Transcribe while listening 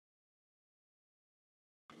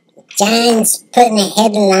John's putting a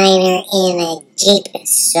headliner in a Jeep,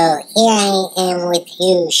 so here I am with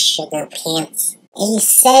you, Sugar Pants. He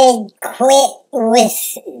said quit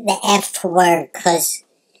with the F word, cause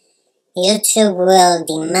YouTube will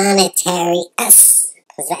demonetize us,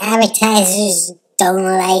 cause the advertisers don't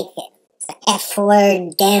like it. The F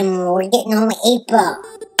word, damn, we're getting on April.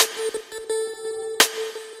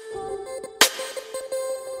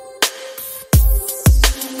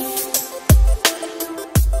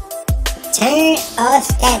 Turn off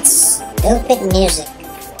that stupid music.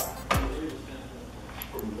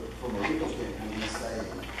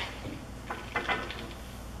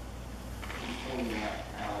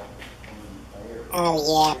 Oh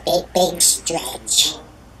yeah, big stretch. It's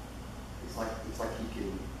like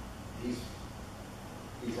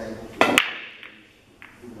he's able to.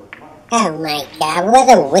 Oh my god, what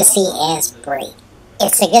a wussy ass break.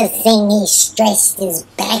 It's a good thing he stretched his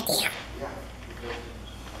back out.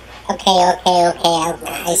 Okay,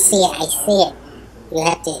 I see it.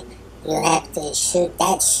 You have to shoot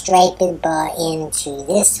that striped ball into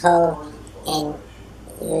this hole and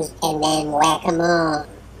then whack them all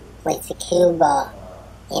with the cue ball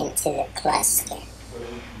into the cluster.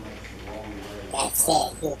 That's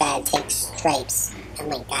it. You gotta take stripes. Oh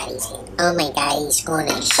my god, he's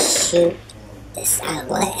gonna shoot this out.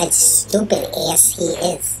 What a stupid ass he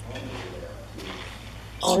is.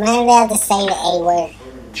 Am I allowed to say the A word?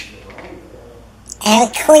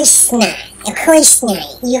 Of course not.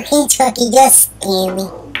 You can't talk to us,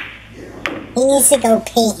 Stanley. He needs to go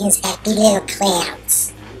paint his happy little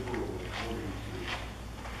clouds.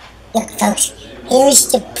 Look, folks,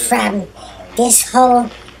 here's the problem. This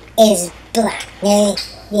hole is blocked.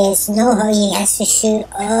 There's no hole. He has to shoot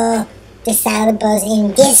all the solid balls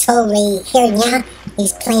in this hole right here. Now,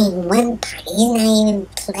 he's playing one part. He's not even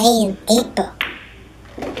playing 8 ball.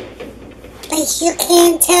 But you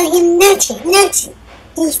can't tell him nothing.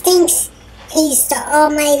 He thinks he's the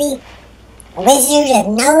almighty wizard of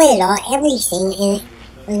know-it-all, everything, and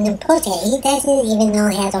when the poker, he doesn't even know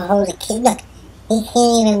how to hold a key. Look, he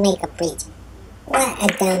can't even make a breach. What a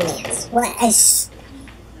dumbass.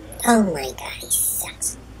 Oh my god, he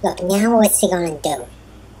sucks. Look, now what's he gonna do?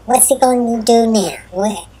 What's he gonna do now?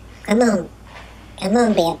 What? Come on,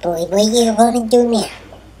 bad boy, what are you gonna do now?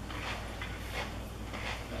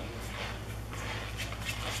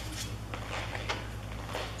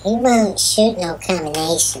 He won't shoot no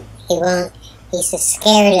combination. He won't. He's so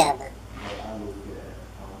scared of him.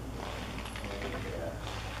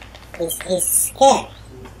 He's scared.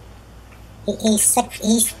 He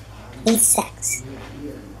sucks.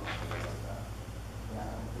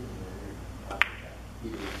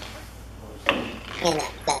 And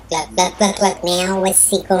look, now what's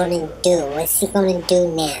he gonna do? What's he gonna do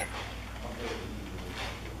now?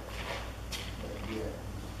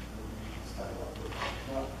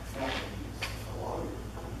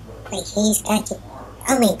 Like he's got to,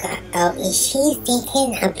 oh my god, oh, is he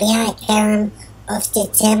thinking about harem of the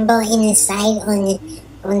 10 ball in the side on the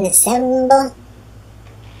 7 ball?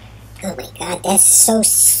 Oh my god, that's so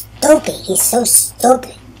stupid. He's so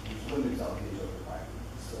stupid.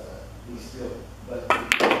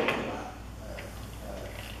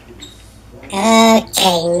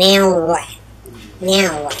 Okay, now what?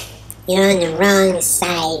 You're on the wrong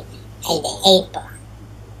side of the 8 ball.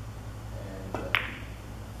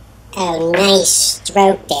 Oh, nice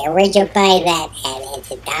stroke there. Where'd you buy that at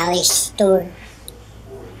the dollar store?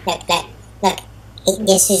 Look.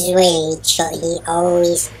 This is where he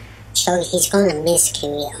always chokes. He's gonna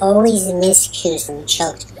miscue. He always miscues and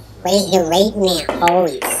chokes. Right here, right now,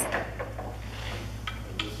 always.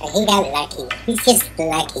 But he got lucky. He's just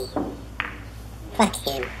lucky. Fuck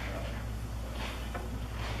him.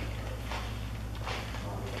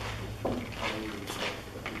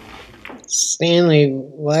 Stanley,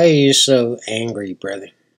 why are you so angry,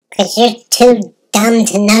 brother? 'Cause you're too dumb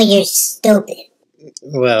to know you're stupid.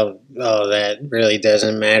 Well, that really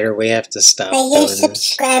doesn't matter. We have to stop But your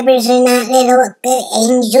subscribers are not little good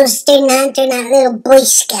angels. They're not little Boy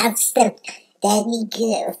Scouts that follow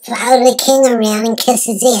the king around and kiss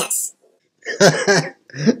his ass.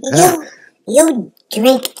 You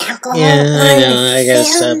drink alcohol. Yeah, I know. I gotta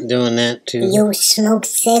stop doing that too. You smoke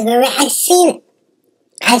cigarettes. I seen it.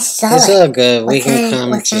 I saw it's it. all good. We can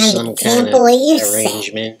come to some kind of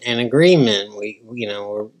arrangement and agreement. We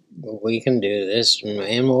can do this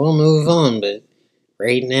and we'll move on. But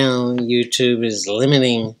right now, YouTube is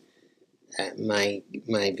limiting my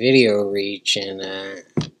video reach, and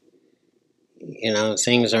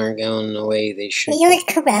things aren't going the way they should. You're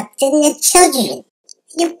corrupting the children.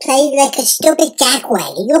 You play like a stupid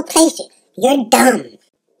jackwagon. You're dumb.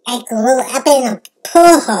 I grew up in a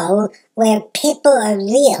poor hole where people are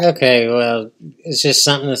real. Okay, well, it's just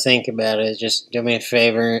something to think about. Just do me a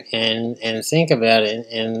favor and think about it.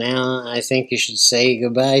 And now I think you should say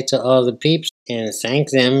goodbye to all the peeps and thank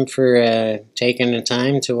them for taking the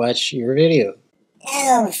time to watch your video.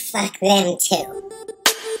 Oh, fuck them too.